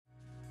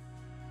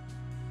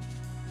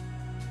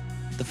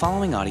The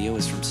following audio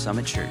is from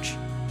Summit Church.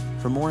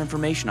 For more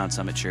information on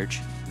Summit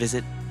Church,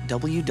 visit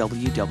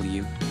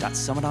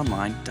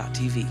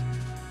www.summitonline.tv.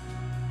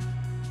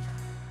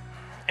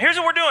 Here's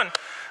what we're doing.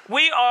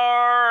 We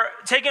are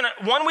taking a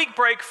 1 week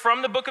break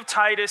from the book of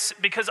Titus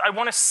because I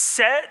want to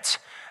set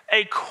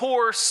a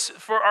course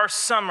for our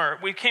summer.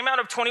 We came out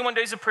of 21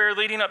 days of prayer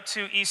leading up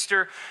to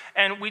Easter,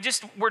 and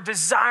we're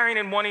desiring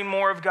and wanting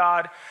more of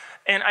God.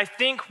 And I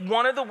think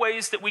one of the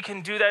ways that we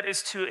can do that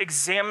is to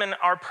examine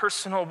our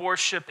personal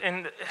worship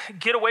and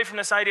get away from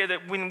this idea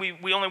that when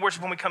we only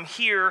worship when we come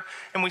here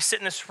and we sit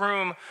in this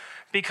room,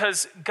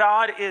 because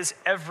God is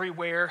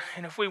everywhere.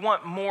 And if we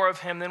want more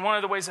of him, then one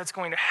of the ways that's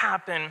going to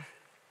happen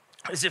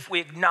is if we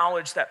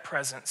acknowledge that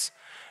presence.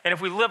 And if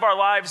we live our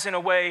lives in a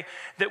way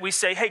that we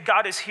say, hey,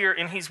 God is here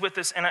and he's with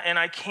us, and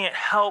I can't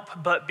help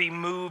but be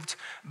moved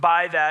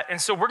by that.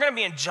 And so we're going to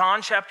be in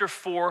John chapter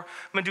 4. I'm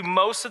going to do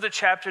most of the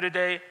chapter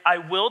today. I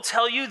will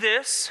tell you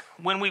this,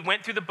 when we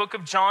went through the book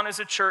of John as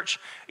a church,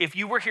 if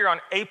you were here on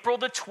April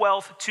the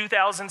 12th,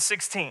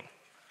 2016,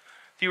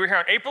 if you were here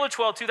on April the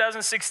 12th,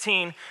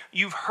 2016,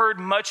 you've heard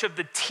much of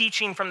the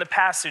teaching from the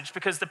passage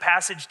because the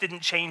passage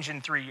didn't change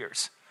in 3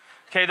 years.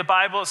 Okay, the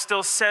Bible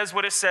still says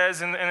what it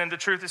says, and the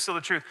truth is still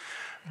the truth.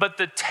 But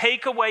the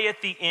takeaway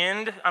at the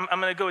end,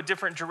 I'm going to go a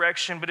different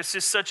direction, but it's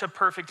just such a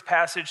perfect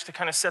passage to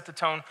kind of set the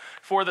tone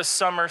for the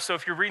summer. So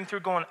if you're reading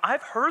through going,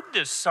 I've heard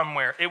this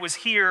somewhere. It was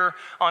here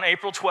on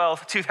April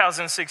 12th,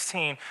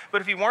 2016.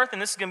 But if you weren't, then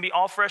this is going to be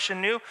all fresh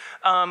and new.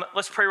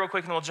 Let's pray real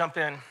quick and we'll jump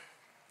in.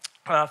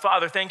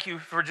 Father, thank you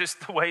for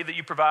just the way that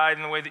you provide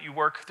and the way that you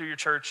work through your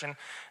church. And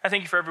I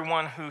thank you for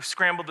everyone who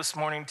scrambled this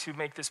morning to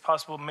make this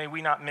possible. May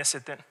we not miss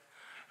it then.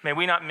 May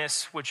we not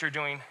miss what you're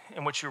doing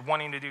and what you're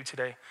wanting to do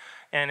today.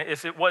 And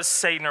if it was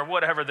Satan or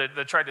whatever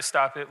that tried to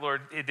stop it,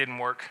 Lord, it didn't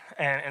work.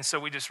 And so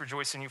we just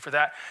rejoice in you for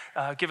that.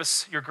 Give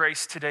us your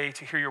grace today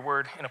to hear your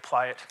word and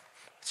apply it.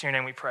 It's in your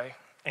name we pray.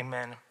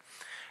 Amen.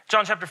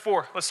 John chapter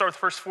 4. Let's start with the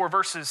first 4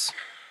 verses.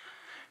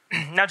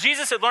 Now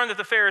Jesus had learned that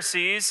the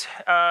Pharisees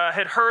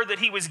had heard that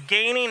he was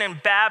gaining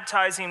and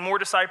baptizing more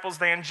disciples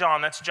than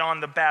John. That's John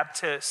the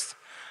Baptist.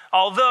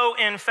 Although,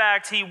 in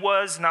fact,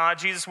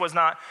 Jesus was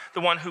not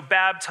the one who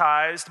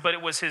baptized, but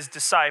it was his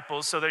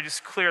disciples. So they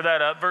just clear that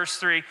up. Verse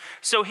 3,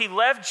 so he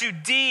left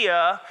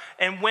Judea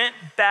and went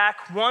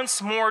back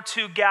once more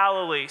to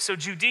Galilee. So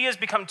Judea has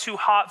become too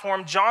hot for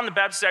him. John the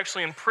Baptist is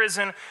actually in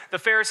prison. The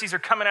Pharisees are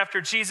coming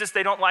after Jesus.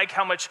 They don't like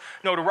how much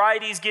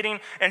notoriety he's getting.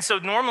 And so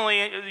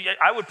normally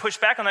I would push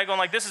back on that going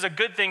like, this is a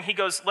good thing. He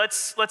goes,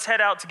 let's head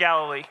out to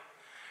Galilee.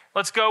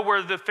 Let's go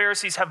where the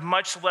Pharisees have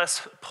much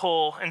less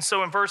pull. And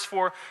so in verse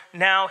 4,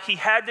 now he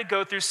had to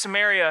go through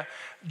Samaria.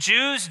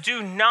 Jews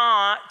do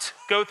not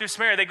go through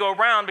Samaria. They go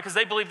around because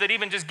they believe that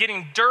even just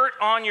getting dirt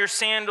on your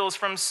sandals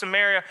from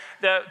Samaria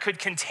that could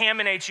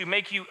contaminate you,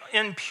 make you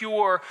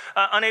impure,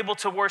 unable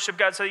to worship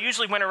God. So they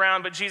usually went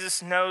around, but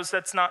Jesus knows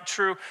that's not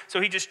true. So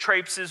he just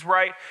traipses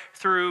right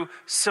through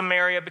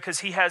Samaria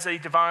because he has a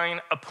divine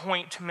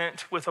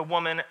appointment with a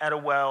woman at a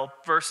well.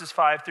 Verses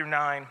 5 through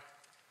 9.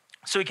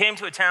 So he came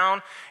to a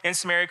town in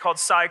Samaria called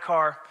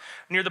Sychar.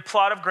 Near the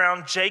plot of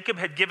ground Jacob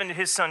had given to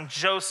his son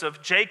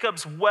Joseph.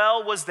 Jacob's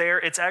well was there.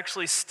 It's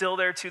actually still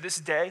there to this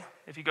day.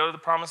 If you go to the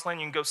promised land,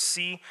 you can go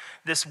see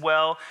this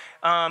well.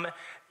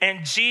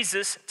 And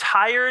Jesus,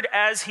 tired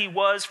as he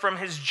was from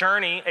his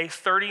journey, a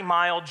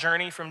 30-mile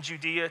journey from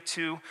Judea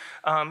to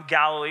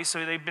Galilee,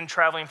 so they've been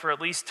traveling for at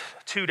least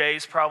 2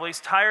 days probably.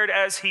 Tired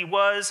as he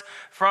was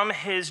from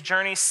his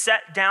journey,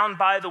 sat down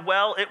by the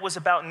well. It was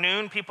about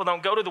noon. People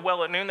don't go to the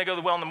well at noon. They go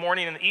to the well in the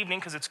morning and the evening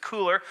because it's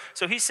cooler.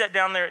 So he sat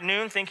down there at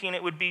noon thinking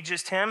it would be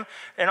just him.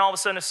 And all of a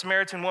sudden a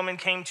Samaritan woman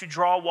came to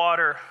draw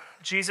water.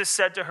 Jesus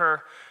said to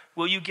her,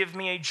 will you give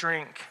me a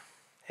drink?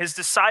 His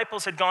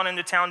disciples had gone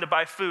into town to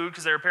buy food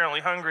because they were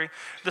apparently hungry.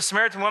 The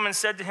Samaritan woman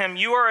said to him,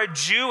 you are a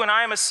Jew and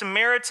I am a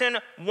Samaritan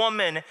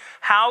woman.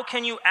 How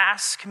can you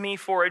ask me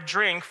for a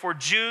drink? For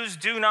Jews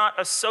do not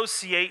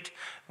associate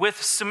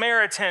with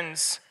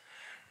Samaritans.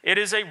 It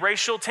is a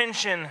racial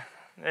tension.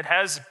 It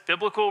has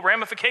biblical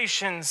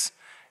ramifications.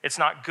 It's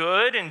not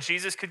good, and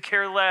Jesus could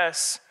care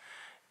less.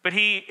 But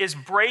he is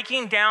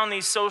breaking down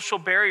these social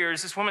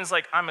barriers. This woman's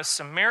like, I'm a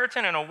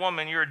Samaritan and a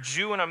woman. You're a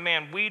Jew and a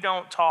man. We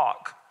don't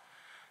talk.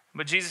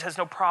 But Jesus has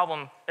no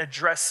problem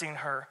addressing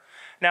her.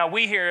 Now,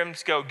 we hear him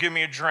go, give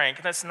me a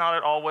drink. That's not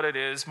at all what it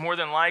is. More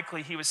than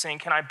likely, he was saying,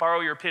 can I borrow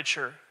your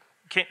pitcher?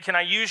 Can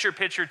I use your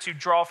pitcher to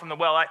draw from the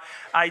well?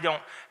 I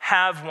don't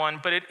have one.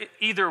 But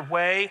either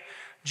way,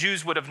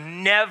 Jews would have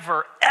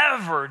never,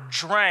 ever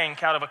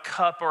drank out of a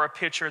cup or a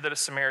pitcher that a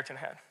Samaritan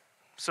had.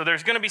 So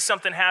there's going to be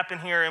something happen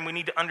here, and we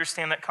need to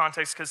understand that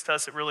context because to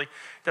us it really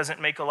doesn't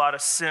make a lot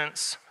of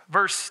sense.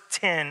 Verse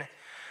 10,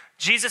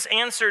 Jesus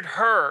answered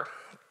her,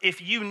 if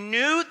you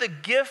knew the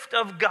gift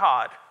of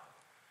God,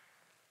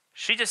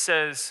 she just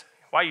says,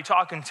 why are you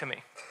talking to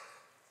me?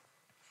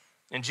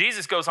 And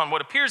Jesus goes on what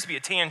appears to be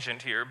a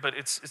tangent here, but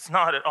it's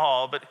not at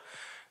all. But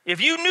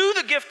if you knew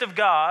the gift of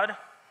God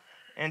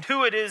and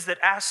who it is that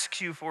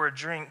asks you for a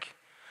drink,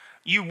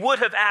 you would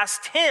have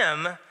asked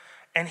him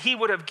and he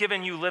would have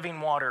given you living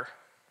water.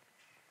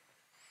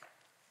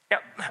 Now,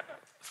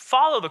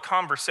 follow the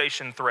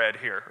conversation thread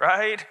here,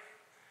 right?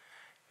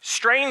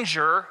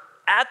 Stranger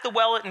at the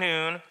well at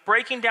noon,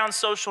 breaking down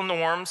social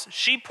norms.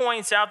 She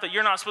points out that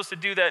you're not supposed to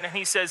do that, and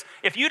he says,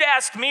 if you'd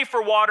asked me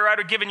for water, I'd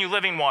have given you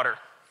living water.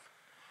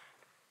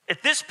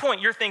 At this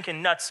point, you're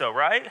thinking nutso,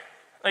 right?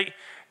 Like,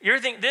 you're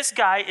thinking, this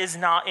guy is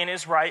not in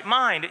his right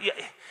mind.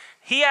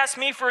 He asked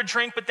me for a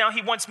drink, but now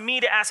he wants me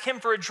to ask him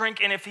for a drink.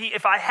 And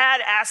if I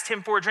had asked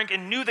him for a drink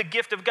and knew the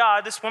gift of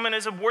God, this woman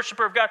is a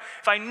worshiper of God.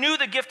 If I knew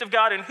the gift of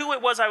God and who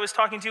it was I was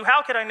talking to,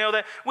 how could I know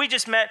that? We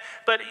just met,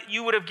 but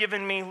you would have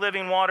given me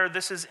living water.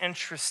 This is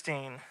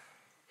interesting.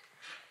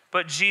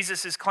 But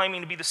Jesus is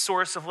claiming to be the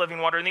source of living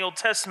water. In the Old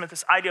Testament,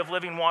 this idea of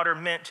living water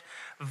meant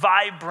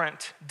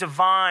vibrant,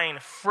 divine,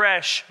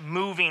 fresh,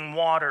 moving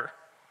water.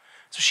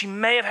 So she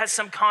may have had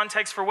some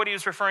context for what he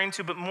was referring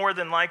to, but more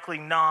than likely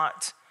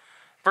not.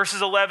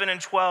 Verses 11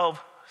 and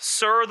 12,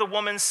 Sir, the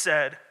woman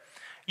said,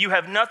 you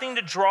have nothing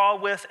to draw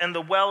with and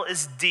the well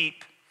is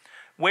deep.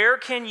 Where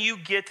can you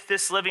get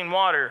this living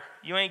water?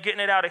 You ain't getting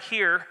it out of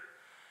here.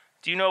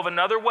 Do you know of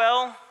another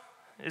well?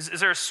 Is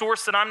there a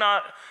source that I'm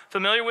not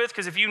familiar with?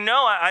 Because if you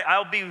know,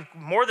 I'll be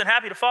more than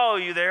happy to follow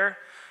you there.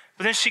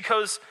 But then she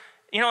goes,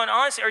 and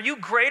honestly, are you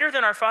greater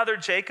than our father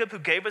Jacob who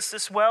gave us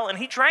this well? And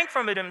he drank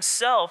from it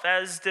himself,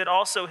 as did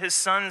also his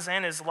sons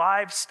and his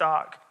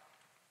livestock.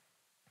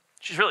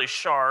 She's really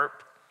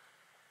sharp.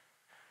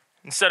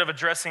 Instead of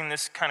addressing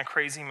this kind of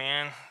crazy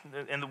man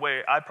in the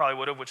way I probably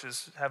would have, which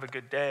is have a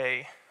good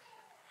day,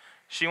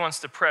 she wants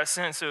to press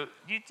in. So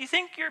do you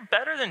think you're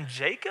better than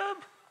Jacob?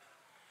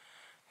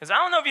 Because I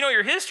don't know if you know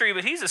your history,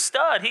 but he's a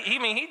stud.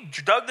 He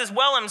dug this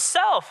well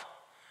himself.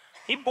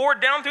 He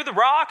bored down through the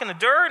rock and the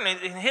dirt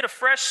and hit a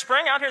fresh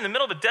spring out here in the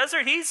middle of the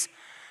desert. He's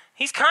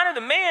kind of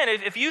the man.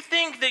 If you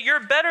think that you're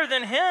better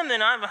than him,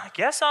 then I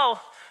guess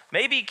I'll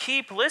maybe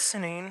keep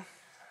listening.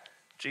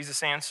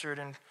 Jesus answered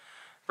in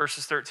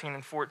verses 13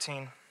 and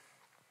 14,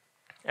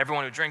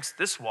 everyone who drinks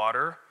this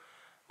water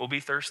will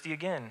be thirsty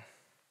again.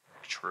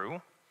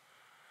 True.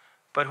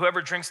 But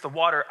whoever drinks the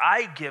water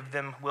I give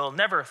them will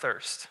never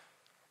thirst.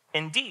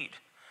 Indeed,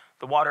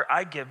 the water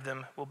I give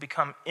them will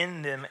become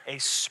in them a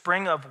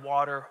spring of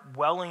water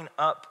welling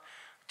up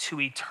to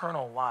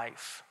eternal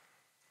life.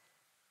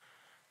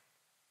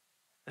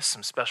 This is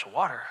some special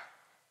water.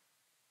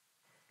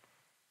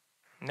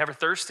 Never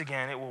thirst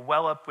again. It will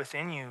well up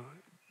within you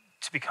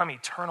to become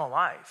eternal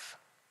life.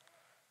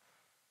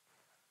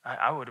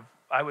 I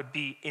would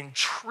be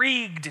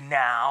intrigued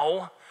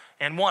now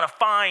and want to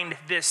find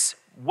this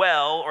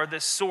well or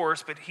this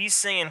source, but he's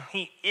saying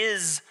he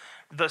is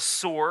the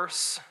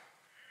source.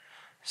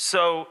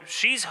 So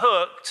she's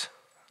hooked,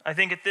 I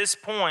think, at this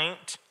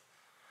point.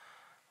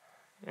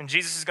 And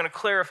Jesus is going to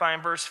clarify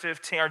in verse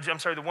 15,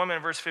 the woman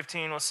in verse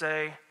 15 will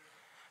say,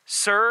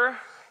 Sir,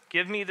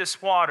 give me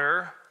this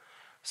water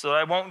so that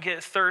I won't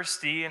get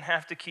thirsty and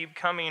have to keep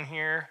coming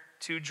here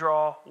to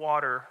draw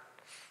water.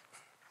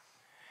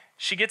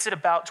 She gets it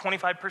about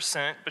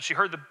 25%, but she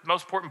heard the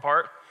most important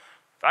part.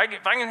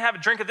 If I can have a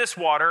drink of this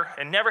water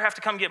and never have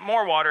to come get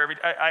more water,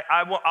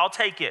 I'll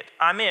take it.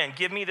 I'm in.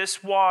 Give me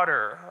this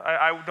water.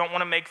 I don't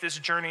want to make this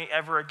journey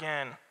ever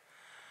again.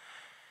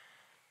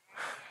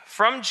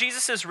 From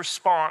Jesus'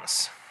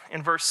 response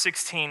in verse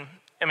 16,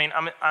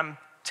 I'm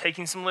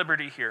taking some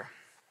liberty here,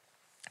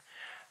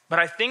 but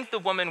I think the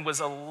woman was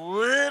a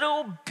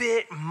little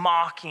bit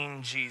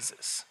mocking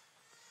Jesus.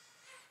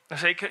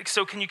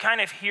 So can you kind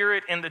of hear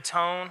it in the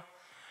tone?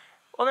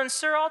 Well then,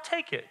 sir, I'll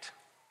take it.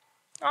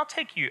 I'll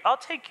take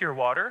your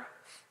water,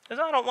 because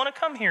I don't want to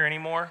come here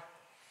anymore.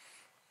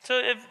 So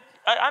if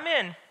I'm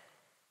in.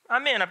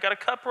 I've got a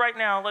cup right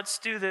now. Let's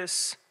do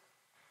this.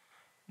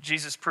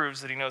 Jesus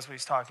proves that he knows what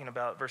he's talking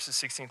about, verses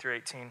 16 through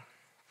 18.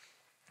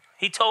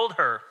 He told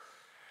her,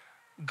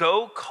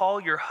 go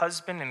call your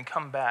husband and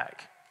come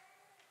back.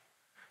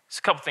 There's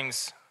a couple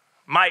things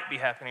might be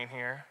happening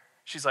here.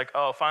 She's like,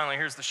 oh, finally,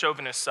 here's the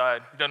chauvinist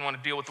side. He doesn't want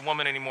to deal with the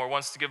woman anymore,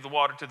 wants to give the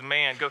water to the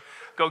man.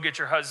 Go get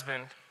your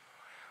husband.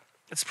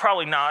 It's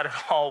probably not at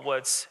all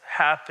what's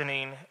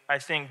happening. I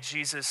think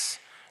Jesus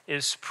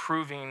is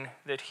proving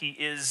that he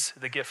is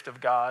the gift of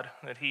God,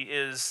 that he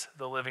is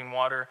the living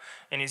water,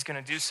 and he's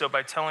going to do so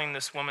by telling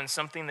this woman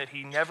something that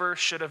he never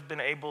should have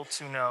been able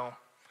to know.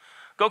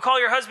 Go call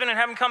your husband and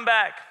have him come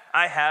back.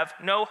 I have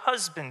no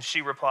husband,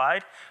 she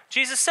replied.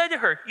 Jesus said to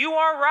her, you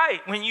are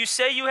right when you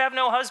say you have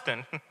no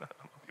husband.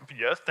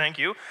 Yes, thank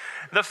you.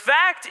 The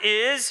fact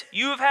is,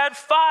 you've had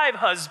 5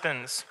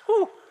 husbands.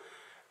 Whew.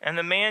 And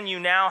the man you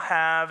now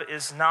have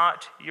is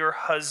not your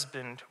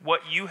husband.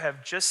 What you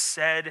have just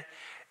said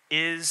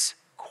is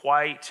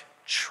quite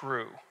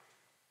true.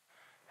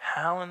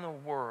 How in the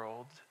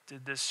world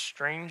did this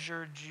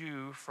stranger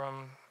Jew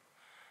from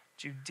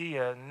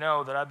Judea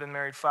know that I've been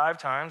married 5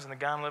 times and the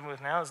guy I'm living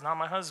with now is not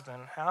my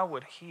husband? How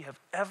would he have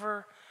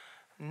ever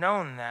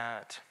known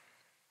that?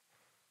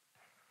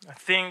 I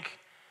think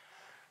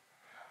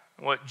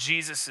what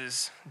Jesus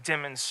is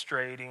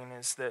demonstrating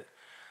is that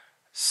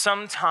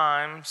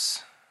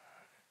sometimes,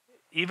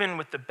 even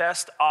with the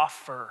best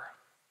offer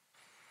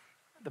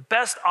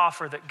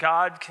that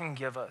God can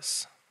give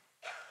us,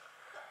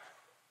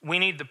 we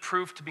need the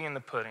proof to be in the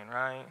pudding,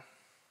 right?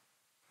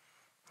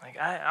 Like,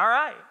 all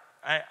right,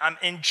 I'm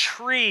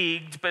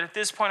intrigued, but at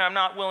this point I'm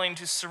not willing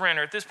to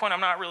surrender. At this point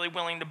I'm not really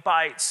willing to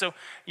bite. So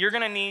you're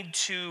going to need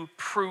to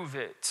prove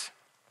it.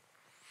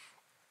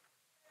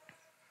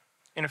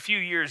 In a few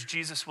years,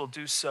 Jesus will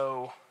do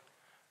so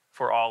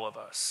for all of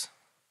us.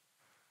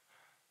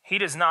 He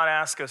does not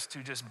ask us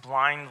to just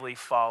blindly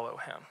follow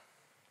him.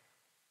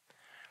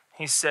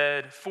 He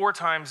said 4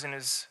 times in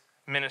his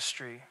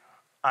ministry,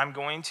 I'm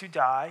going to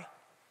die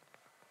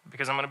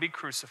because I'm going to be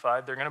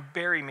crucified. They're going to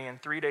bury me, and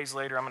 3 days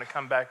later, I'm going to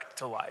come back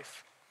to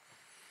life.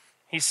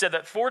 He said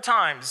that 4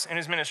 times in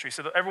his ministry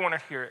so that everyone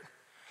would hear it.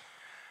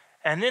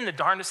 And then the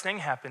darndest thing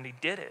happened. He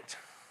did it.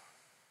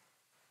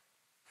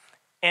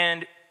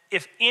 And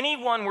if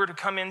anyone were to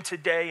come in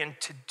today and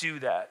to do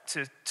that,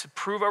 to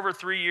prove over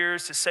 3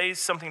 years, to say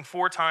something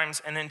 4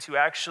 times, and then to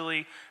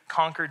actually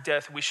conquer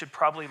death, we should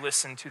probably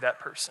listen to that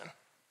person.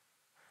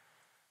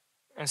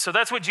 And so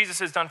that's what Jesus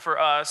has done for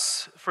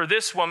us. For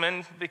this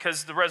woman,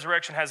 because the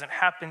resurrection hasn't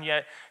happened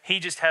yet, he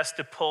just has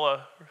to pull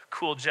a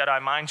cool Jedi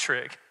mind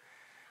trick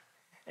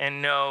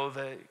and know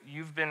that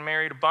you've been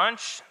married a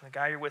bunch. The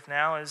guy you're with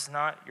now is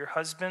not your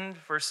husband,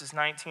 verses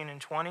 19 and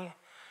 20.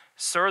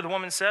 Sir, the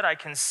woman said, I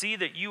can see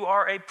that you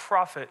are a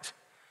prophet.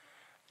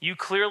 You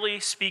clearly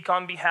speak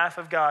on behalf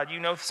of God. You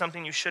know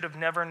something you should have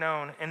never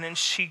known. And then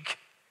she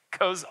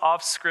goes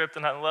off script,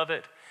 and I love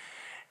it.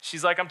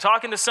 She's like, I'm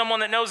talking to someone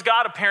that knows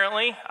God,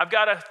 apparently. I've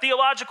got a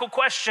theological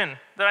question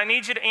that I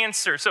need you to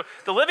answer. So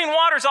the living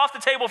water's off the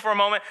table for a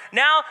moment.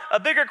 Now, a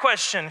bigger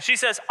question. She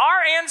says,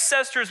 our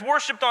ancestors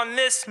worshiped on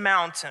this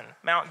mountain,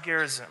 Mount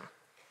Gerizim.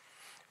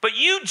 But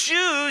you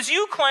Jews,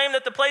 you claim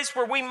that the place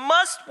where we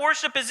must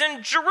worship is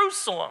in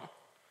Jerusalem.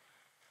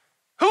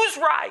 Who's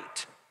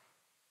right?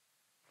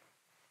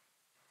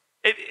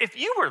 If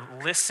you were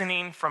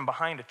listening from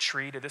behind a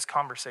tree to this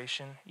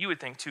conversation, you would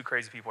think 2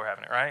 crazy people are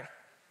having it, right?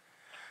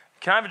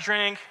 Can I have a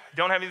drink?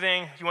 Don't have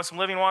anything. You want some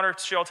living water?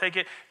 Sure, I'll take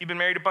it. You've been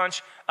married a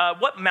bunch.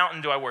 What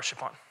mountain do I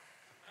worship on?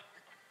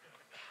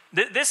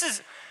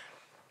 These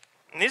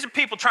are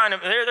people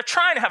they're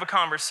trying to have a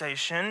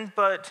conversation,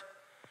 but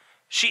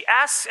she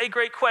asks a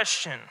great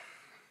question.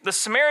 The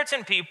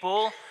Samaritan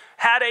people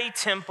had a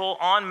temple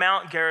on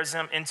Mount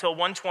Gerizim until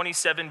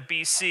 127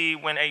 BC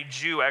when a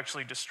Jew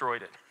actually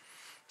destroyed it.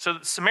 So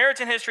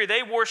Samaritan history,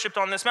 they worshiped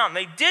on this mountain.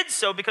 They did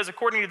so because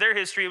according to their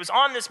history, it was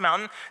on this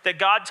mountain that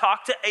God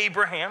talked to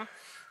Abraham,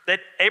 that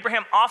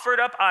Abraham offered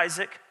up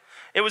Isaac.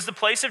 It was the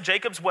place of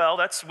Jacob's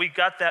well. We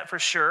got that for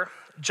sure.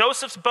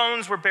 Joseph's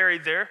bones were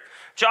buried there.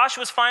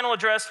 Joshua's final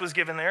address was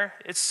given there.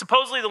 It's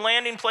supposedly the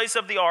landing place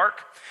of the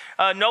ark.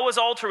 Noah's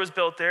altar was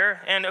built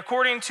there. And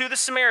according to the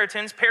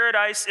Samaritans,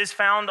 paradise is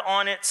found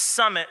on its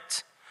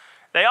summit.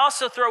 They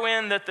also throw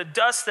in that the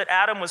dust that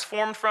Adam was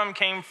formed from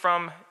came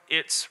from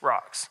its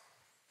rocks.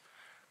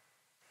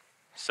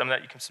 Some of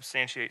that you can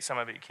substantiate, some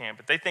of it you can't,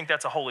 but they think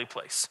that's a holy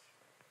place.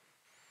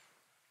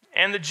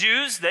 And the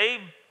Jews, they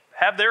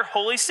have their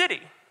holy city,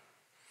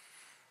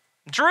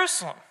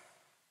 Jerusalem.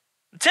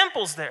 The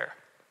temple's there.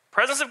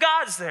 Presence of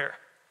God's there.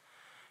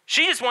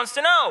 She just wants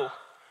to know,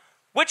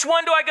 which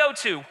one do I go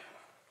to?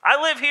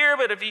 I live here,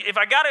 but if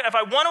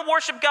I want to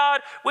worship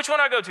God, which one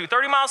do I go to?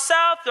 30 miles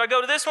south? Do I go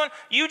to this one?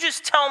 You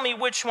just tell me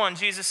which one.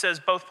 Jesus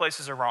says both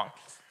places are wrong.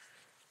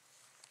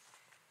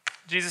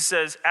 Jesus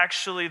says,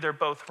 actually, they're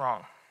both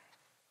wrong.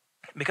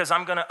 Because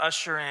I'm going to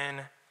usher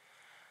in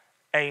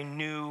a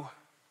new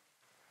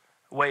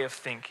way of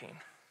thinking.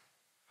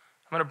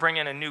 I'm going to bring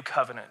in a new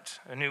covenant,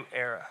 a new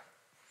era.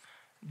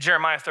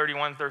 Jeremiah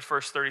 31,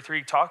 verse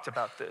 33 talked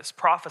about this,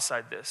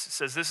 prophesied this. It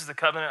says, this is the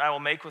covenant I will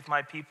make with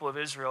my people of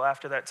Israel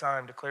after that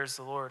time, declares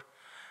the Lord.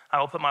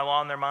 I will put my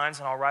law in their minds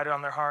and I'll write it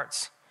on their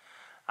hearts.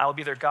 I will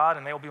be their God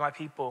and they will be my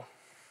people.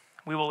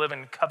 We will live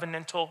in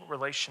covenantal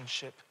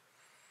relationship.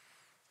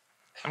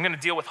 I'm going to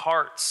deal with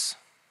hearts,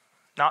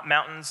 not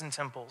mountains and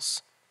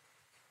temples.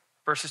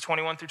 Verses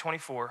 21 through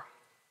 24.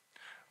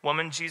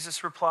 Woman,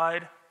 Jesus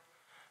replied,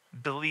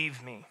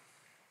 believe me,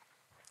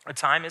 a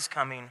time is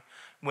coming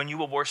when you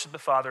will worship the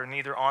Father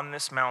neither on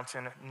this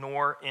mountain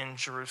nor in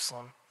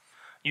Jerusalem.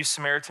 You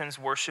Samaritans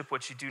worship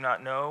what you do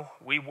not know.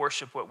 We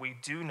worship what we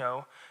do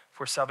know,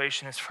 for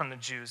salvation is from the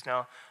Jews. Now,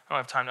 I don't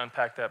have time to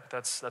unpack that, but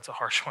that's a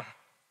harsh one.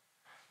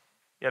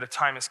 Yet a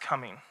time is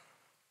coming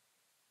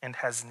and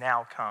has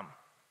now come.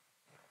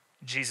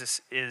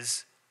 Jesus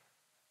is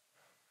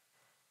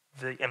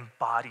the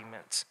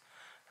embodiment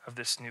of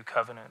this new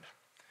covenant.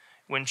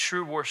 When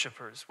true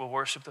worshipers will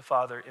worship the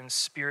Father in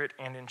spirit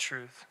and in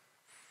truth,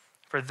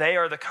 for they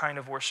are the kind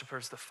of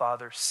worshipers the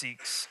Father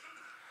seeks.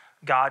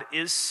 God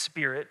is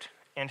spirit,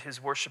 and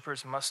his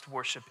worshipers must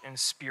worship in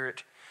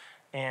spirit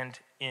and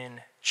in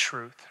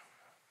truth.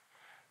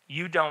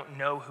 You don't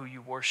know who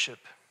you worship,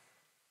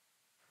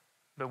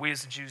 but we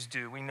as the Jews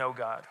do. We know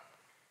God.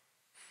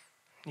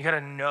 You got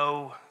to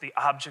know the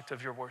object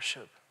of your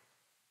worship.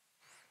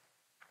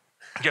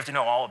 You have to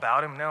know all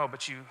about him? No,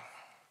 but you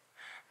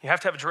have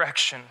to have a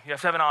direction. You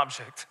have to have an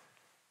object.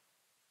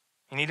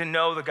 You need to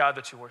know the God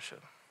that you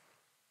worship.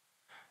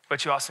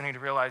 But you also need to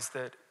realize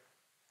that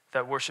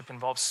that worship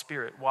involves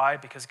spirit. Why?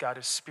 Because God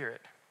is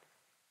spirit.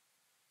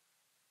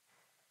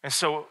 And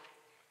so,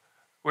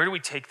 where do we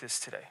take this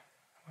today?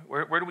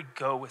 Where do we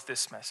go with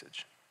this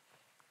message?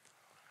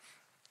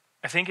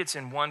 I think it's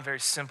in one very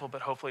simple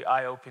but hopefully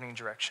eye-opening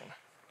direction.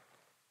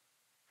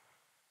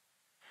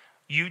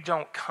 You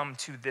don't come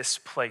to this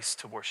place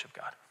to worship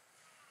God.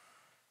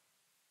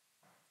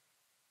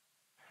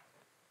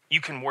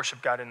 You can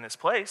worship God in this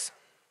place,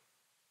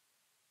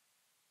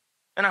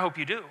 and I hope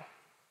you do.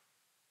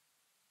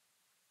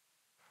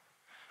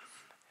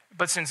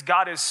 But since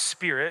God is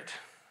spirit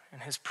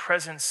and his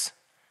presence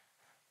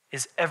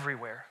is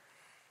everywhere,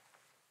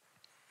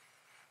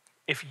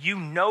 if you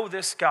know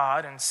this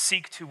God and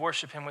seek to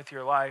worship him with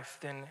your life,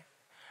 then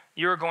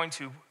you're going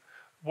to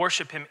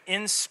worship him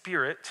in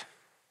spirit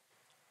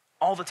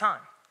all the time.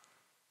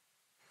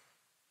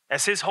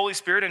 As his Holy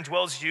Spirit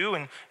indwells you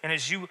and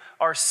as you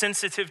are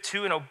sensitive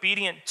to and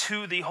obedient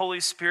to the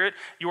Holy Spirit,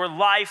 your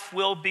life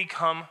will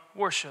become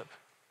worship.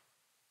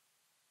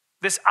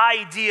 This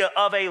idea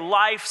of a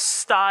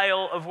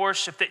lifestyle of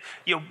worship, that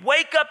you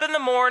wake up in the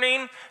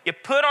morning, you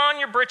put on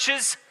your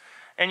britches,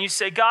 and you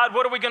say, God,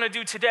 what are we going to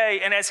do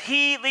today? And as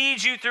he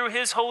leads you through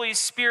his Holy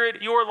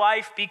Spirit, your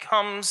life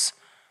becomes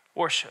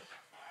worship.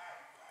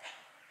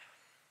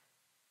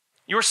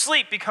 Your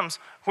sleep becomes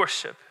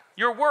worship.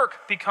 Your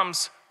work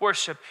becomes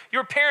worship.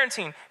 Your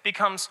parenting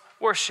becomes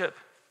worship.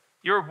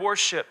 Your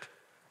worship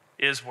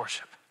is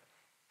worship.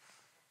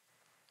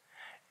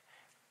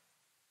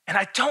 And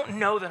I don't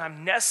know that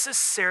I'm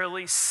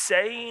necessarily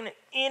saying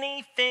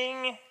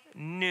anything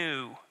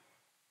new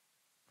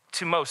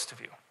to most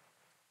of you.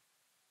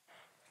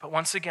 But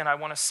once again, I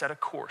want to set a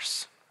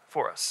course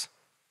for us.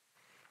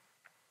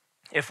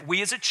 If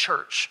we as a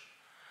church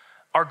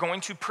are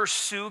going to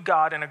pursue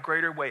God in a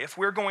greater way, if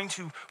we're going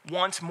to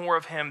want more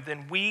of him,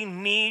 then we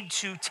need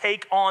to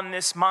take on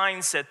this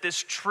mindset,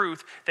 this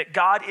truth that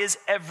God is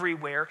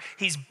everywhere.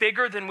 He's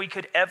bigger than we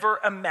could ever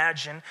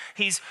imagine.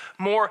 He's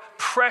more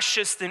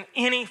precious than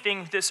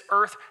anything this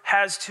earth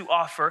has to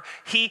offer.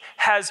 He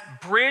has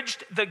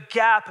bridged the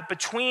gap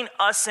between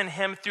us and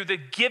him through the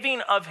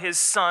giving of his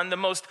son, the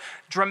most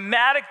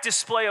dramatic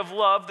display of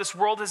love this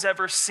world has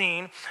ever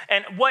seen.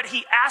 And what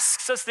he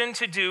asks us then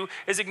to do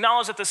is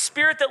acknowledge that the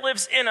spirit that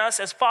lives in us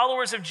as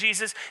followers of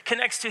Jesus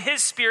connects to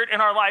his spirit,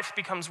 and our life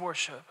becomes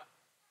worship.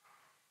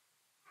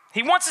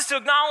 He wants us to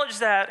acknowledge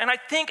that, and I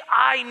think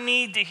I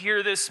need to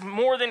hear this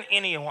more than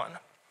anyone,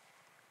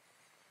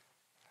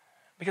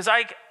 because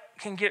I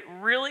can get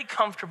really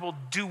comfortable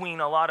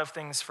doing a lot of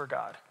things for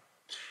God.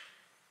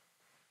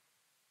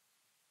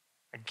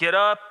 I get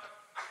up,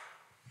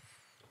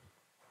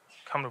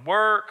 come to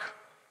work,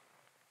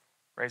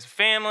 raise a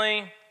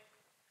family,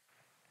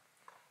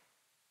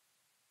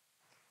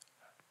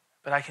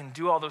 but I can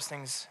do all those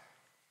things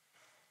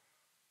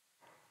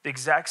the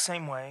exact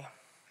same way.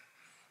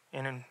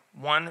 And in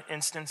one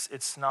instance,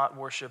 it's not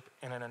worship,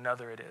 and in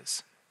another, it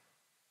is.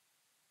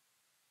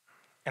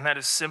 And that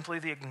is simply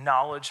the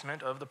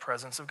acknowledgement of the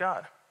presence of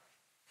God.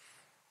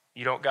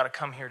 You don't got to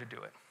come here to do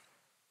it.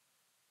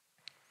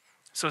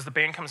 So as the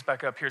band comes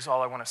back up, here's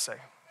all I want to say.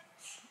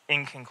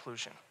 In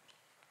conclusion,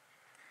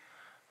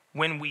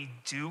 when we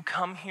do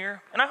come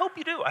here, and I hope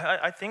you do,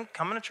 I think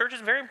coming to church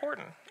is very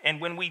important. And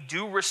when we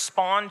do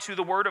respond to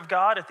the word of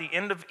God at the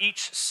end of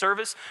each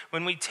service,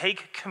 when we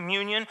take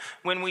communion,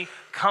 when we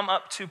come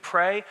up to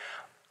pray,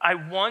 I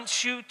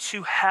want you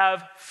to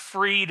have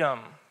freedom.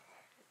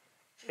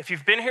 If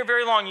you've been here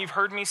very long, you've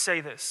heard me say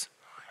this.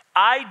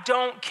 I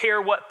don't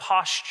care what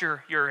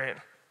posture you're in.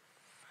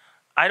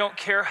 I don't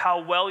care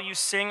how well you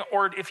sing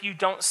or if you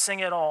don't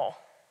sing at all.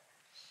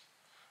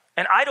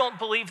 And I don't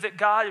believe that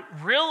God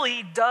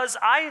really does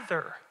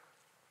either,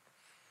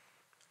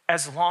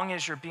 as long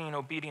as you're being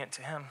obedient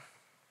to him.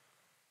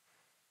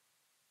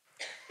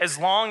 As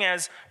long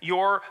as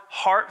your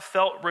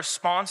heartfelt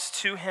response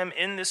to him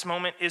in this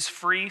moment is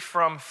free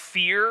from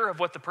fear of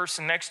what the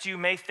person next to you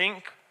may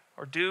think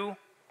or do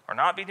or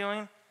not be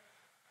doing.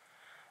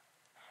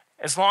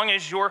 As long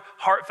as your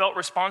heartfelt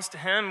response to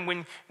him,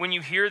 when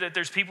you hear that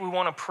there's people who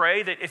want to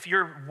pray, that if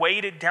you're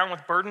weighted down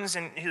with burdens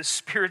and his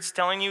spirit's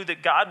telling you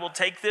that God will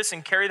take this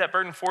and carry that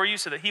burden for you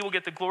so that he will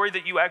get the glory,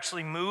 that you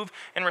actually move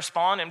and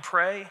respond and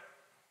pray.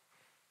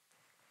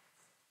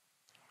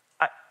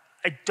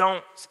 I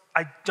don't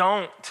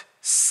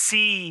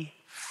see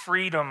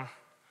freedom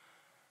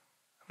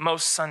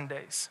most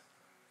Sundays.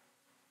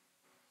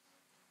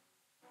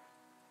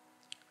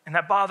 And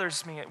that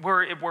bothers me. It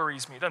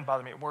worries me. It doesn't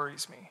bother me. It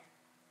worries me.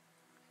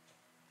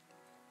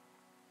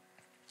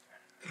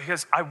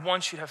 Because I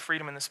want you to have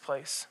freedom in this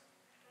place.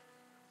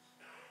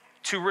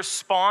 To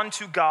respond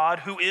to God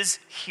who is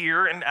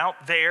here and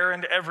out there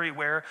and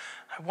everywhere.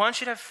 I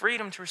want you to have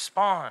freedom to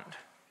respond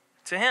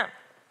to him.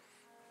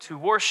 To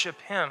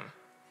worship him.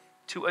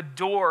 To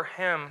adore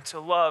him. To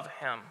love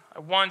him. I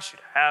want you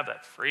to have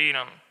that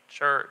freedom,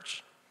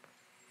 church.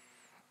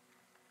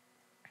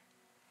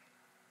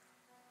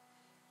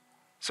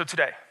 So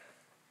today,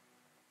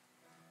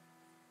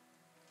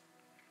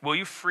 will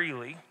you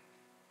freely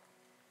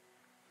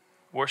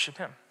worship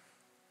him?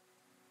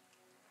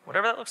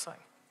 whatever that looks like.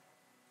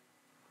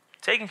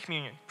 Taking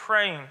communion,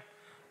 praying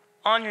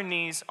on your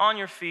knees, on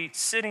your feet,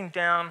 sitting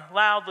down,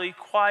 loudly,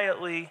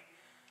 quietly,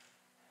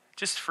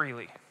 just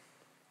freely.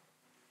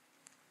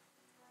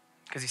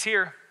 Because he's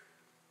here,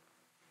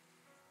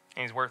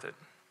 and he's worth it.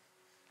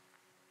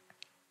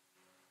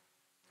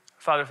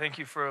 Father, thank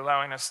you for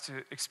allowing us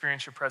to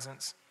experience your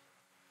presence.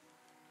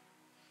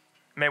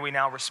 May we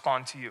now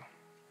respond to you,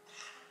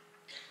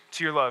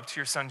 to your love, to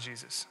your Son,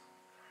 Jesus,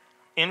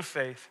 in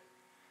faith,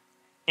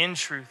 in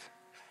truth,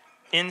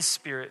 in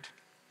spirit.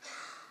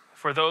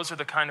 For those are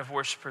the kind of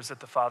worshipers that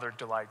the Father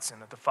delights in,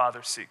 that the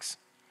Father seeks.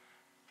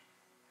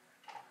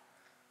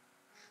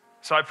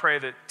 So I pray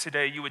that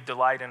today you would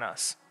delight in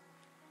us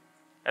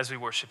as we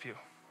worship you.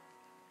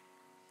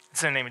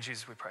 It's in the name of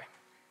Jesus we pray.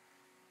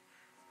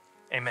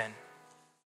 Amen.